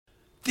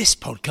This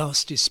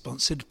podcast is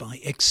sponsored by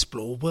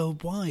Explore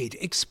Worldwide.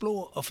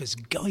 Explore offers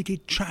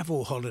guided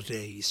travel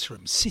holidays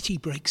from city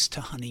breaks to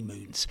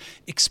honeymoons.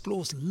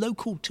 Explore's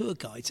local tour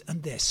guides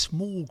and their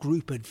small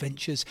group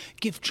adventures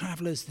give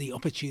travellers the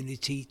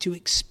opportunity to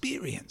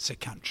experience a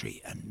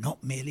country and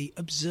not merely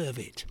observe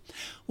it.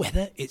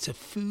 Whether it's a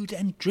food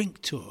and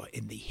drink tour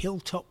in the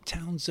hilltop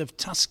towns of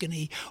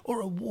Tuscany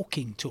or a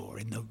walking tour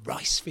in the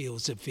rice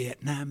fields of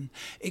Vietnam,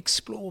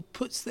 Explore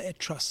puts their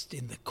trust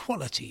in the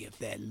quality of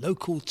their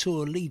local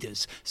tour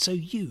leaders so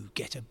you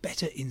get a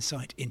better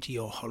insight into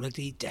your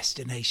holiday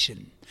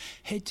destination.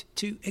 Head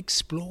to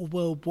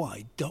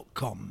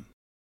exploreworldwide.com.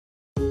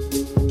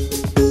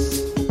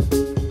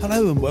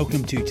 Hello and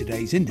welcome to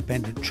today's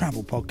independent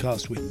travel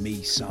podcast with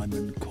me,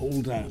 Simon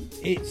Calder.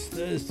 It's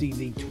Thursday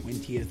the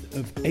 20th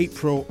of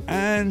April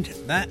and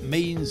that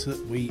means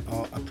that we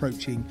are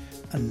approaching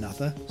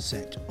another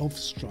set of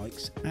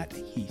strikes at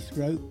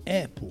Heathrow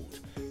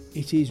Airport.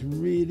 It is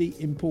really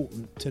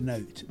important to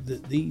note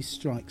that these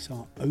strikes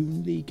are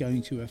only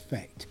going to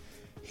affect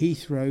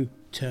Heathrow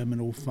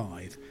Terminal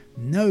 5.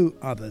 No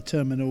other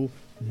terminal,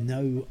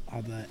 no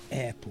other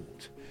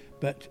airport.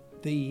 But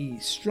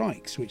the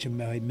strikes, which are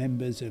by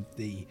members of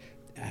the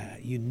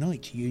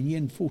Unite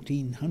Union,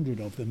 1,400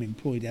 of them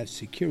employed as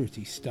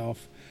security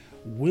staff,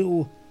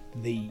 will,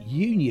 the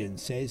union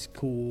says,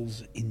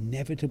 cause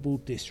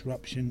inevitable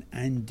disruption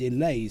and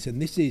delays.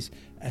 And this is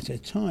at a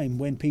time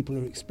when people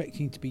are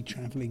expecting to be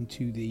travelling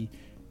to the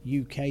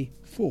UK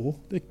for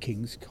the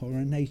King's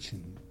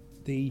coronation.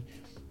 The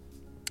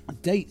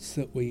dates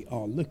that we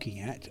are looking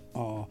at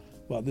are,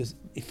 well, there's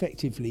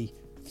effectively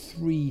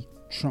three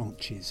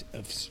tranches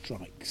of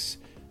strikes.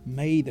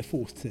 May the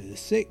 4th to the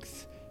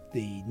 6th,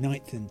 the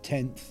 9th and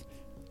 10th,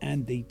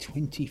 and the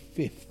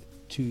 25th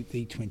to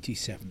the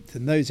 27th.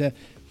 And those are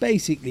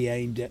basically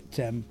aimed at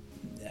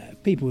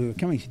people who are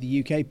coming to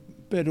the UK,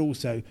 but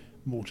also,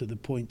 more to the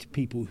point,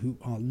 people who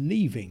are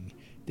leaving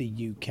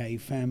the UK,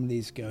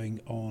 families going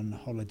on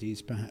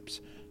holidays perhaps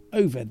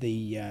over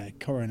the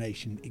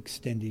coronation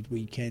extended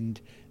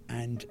weekend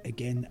and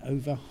again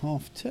over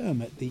half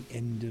term at the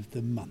end of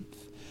the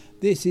month.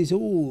 This is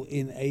all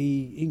in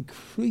a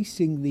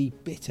increasingly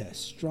bitter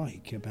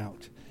strike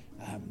about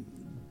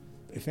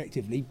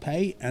effectively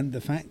pay and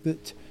the fact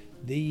that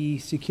the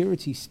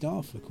security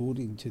staff,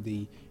 according to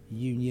the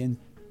union,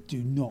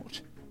 do not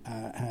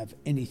have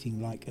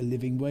anything like a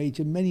living wage,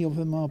 and many of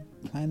them are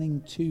planning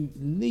to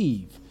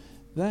leave.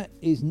 That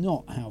is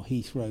not how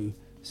Heathrow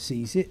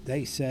sees it.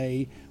 They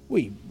say,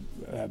 we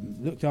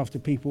looked after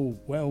people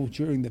well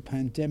during the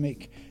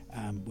pandemic.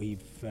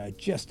 We've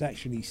just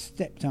actually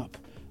stepped up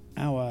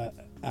our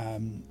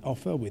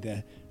offer with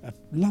a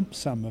lump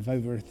sum of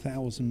over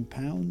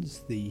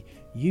 £1,000. The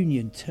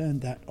union turned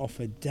that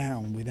offer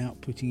down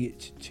without putting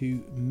it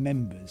to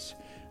members,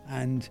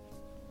 and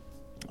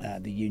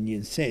the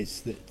union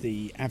says that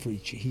the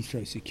average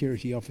Heathrow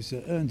security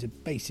officer earns a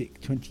basic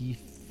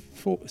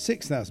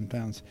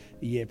 £6,000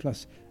 a year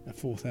plus a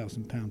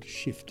 £4,000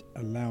 shift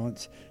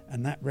allowance,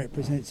 and that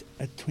represents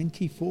a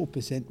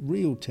 24%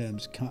 real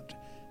terms cut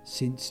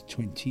since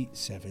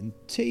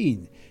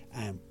 2017,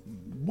 and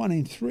 1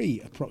 in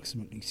 3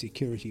 approximately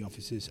security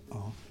officers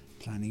are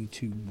planning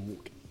to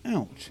walk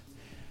out.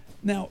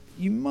 Now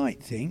you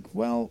might think,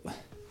 well,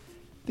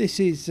 this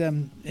is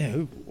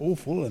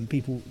awful and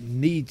people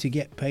need to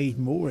get paid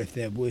more if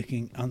they're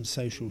working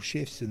unsocial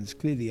shifts, and there's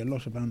clearly a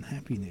lot of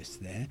unhappiness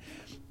there.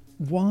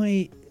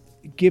 Why,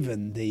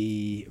 given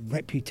the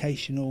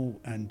reputational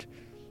and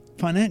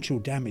financial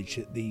damage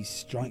that these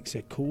strikes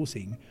are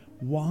causing,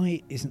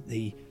 why isn't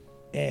the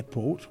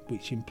airport,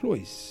 which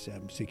employs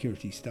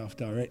security staff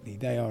directly,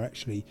 they are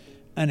actually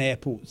any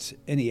airport's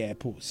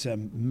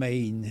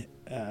main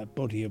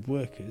body of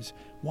workers,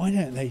 why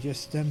don't they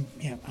just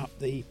up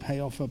the pay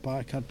offer by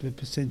a couple of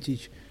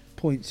percentage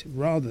points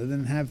rather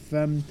than have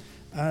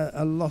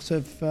a lot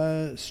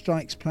of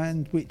strikes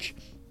planned, which,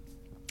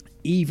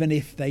 even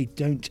if they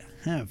don't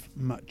have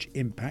much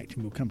impact,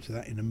 and we'll come to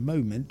that in a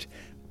moment,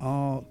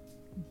 are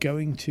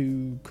going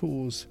to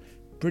cause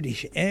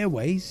British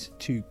Airways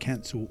to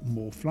cancel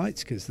more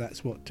flights, because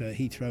that's what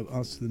Heathrow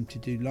asked them to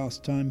do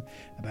last time.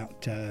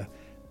 About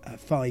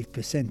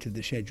 5% of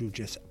the schedule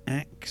just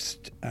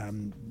axed.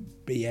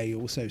 BA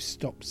also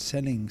stopped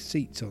selling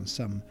seats on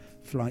some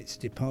flights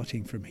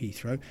departing from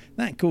Heathrow.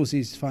 That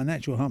causes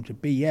financial harm to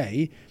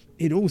BA.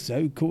 It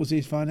also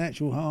causes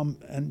financial harm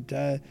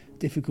and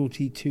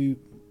difficulty to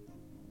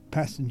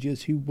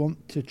passengers who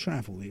want to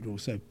travel. It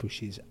also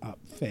pushes up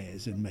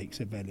fares and makes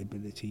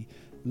availability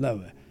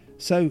lower.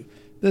 So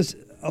there's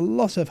a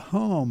lot of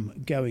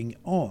harm going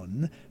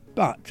on,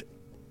 but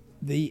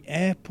the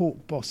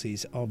airport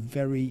bosses are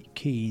very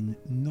keen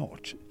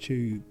not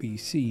to be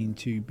seen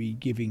to be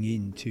giving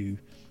in to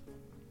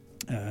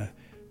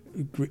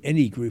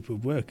any group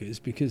of workers,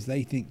 because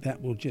they think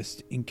that will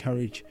just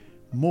encourage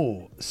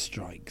more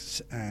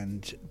strikes,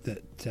 and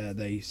that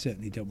they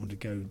certainly don't want to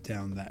go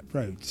down that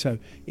road. So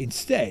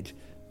instead,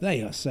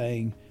 they are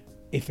saying,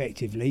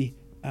 effectively,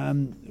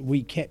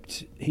 we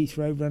kept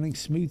Heathrow running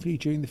smoothly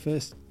during the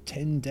first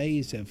 10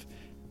 days of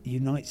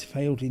unites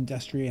failed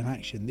industrial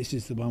action. This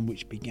is the one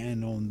which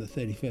began on the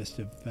 31st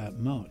of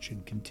March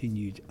and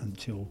continued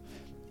until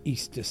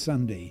Easter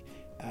Sunday.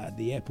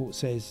 The airport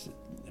says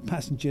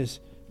passengers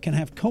can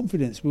have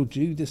confidence we'll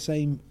do the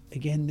same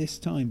again this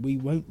time. We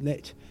won't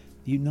let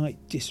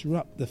Unite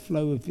disrupt the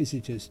flow of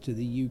visitors to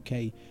the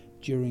UK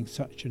during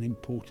such an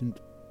important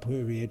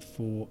period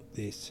for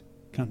this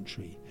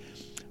country.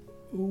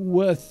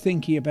 Worth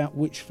thinking about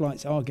which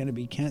flights are going to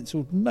be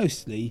cancelled.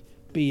 Mostly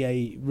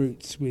BA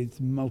routes with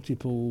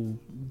multiple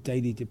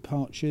daily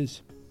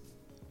departures.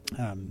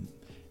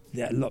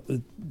 There are a lot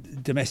of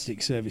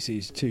domestic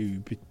services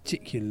too,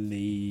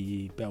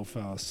 particularly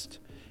Belfast,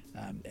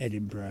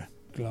 Edinburgh,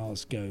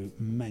 Glasgow,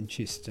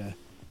 Manchester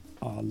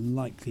are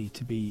likely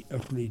to be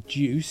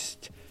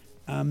reduced.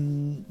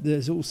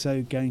 There's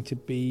also going to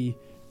be,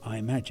 I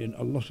imagine,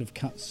 a lot of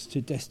cuts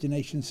to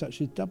destinations such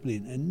as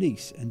Dublin and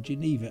Nice and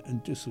Geneva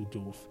and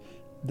Dusseldorf.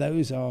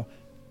 Those are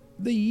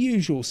the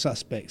usual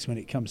suspects when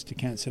it comes to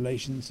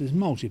cancellations. There's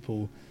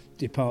multiple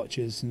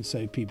departures, and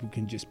so people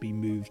can just be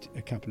moved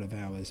a couple of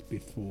hours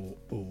before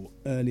or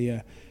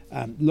earlier.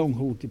 Long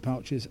haul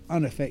departures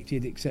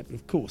unaffected, except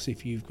of course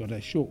if you've got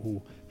a short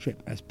haul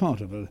trip as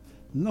part of a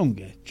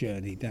longer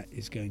journey, that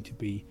is going to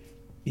be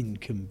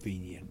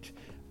inconvenient.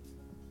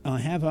 I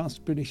have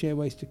asked British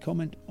Airways to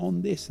comment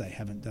on this. They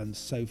haven't done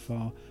so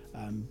far,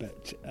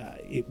 but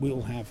it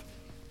will have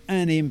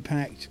an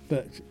impact,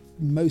 but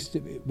most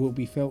of it will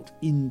be felt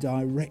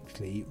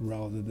indirectly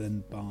rather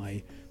than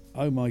by,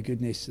 oh my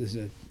goodness, there's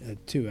a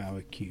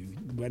 2-hour queue.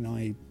 When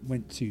I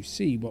went to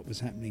see what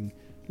was happening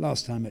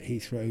last time at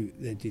Heathrow,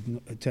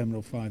 at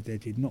Terminal 5, there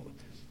did not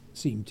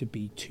seem to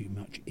be too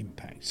much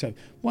impact. So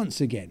once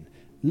again,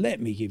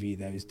 let me give you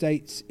those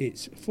dates.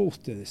 It's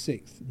 4th to the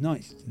 6th,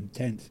 9th and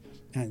 10th,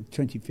 and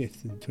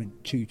 25th and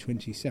to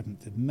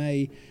 27th of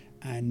May,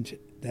 and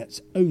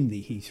that's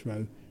only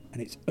Heathrow,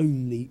 and it's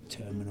only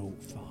Terminal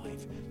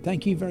 5.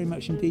 Thank you very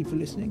much indeed for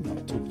listening. I'll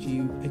talk to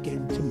you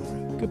again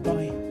tomorrow.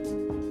 Goodbye.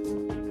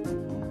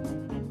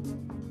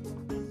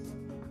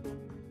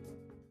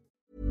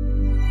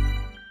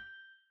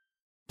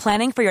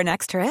 Planning for your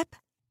next trip?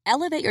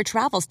 Elevate your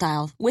travel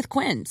style with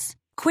Quince.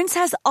 Quince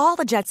has all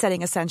the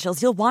jet-setting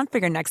essentials you'll want for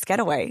your next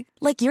getaway,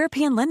 like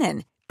European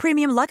linen,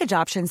 premium luggage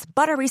options,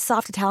 buttery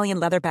soft Italian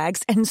leather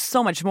bags, and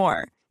so much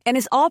more. And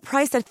is all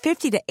priced at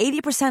 50 to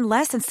 80%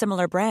 less than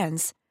similar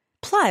brands.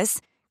 Plus,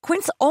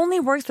 Quince only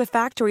works with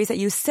factories that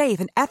use safe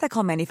and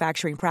ethical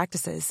manufacturing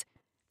practices.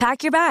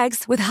 Pack your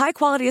bags with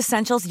high-quality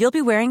essentials you'll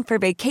be wearing for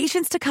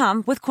vacations to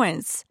come with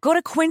Quince. Go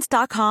to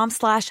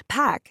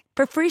quince.com/pack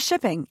for free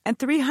shipping and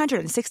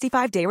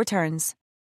 365-day returns.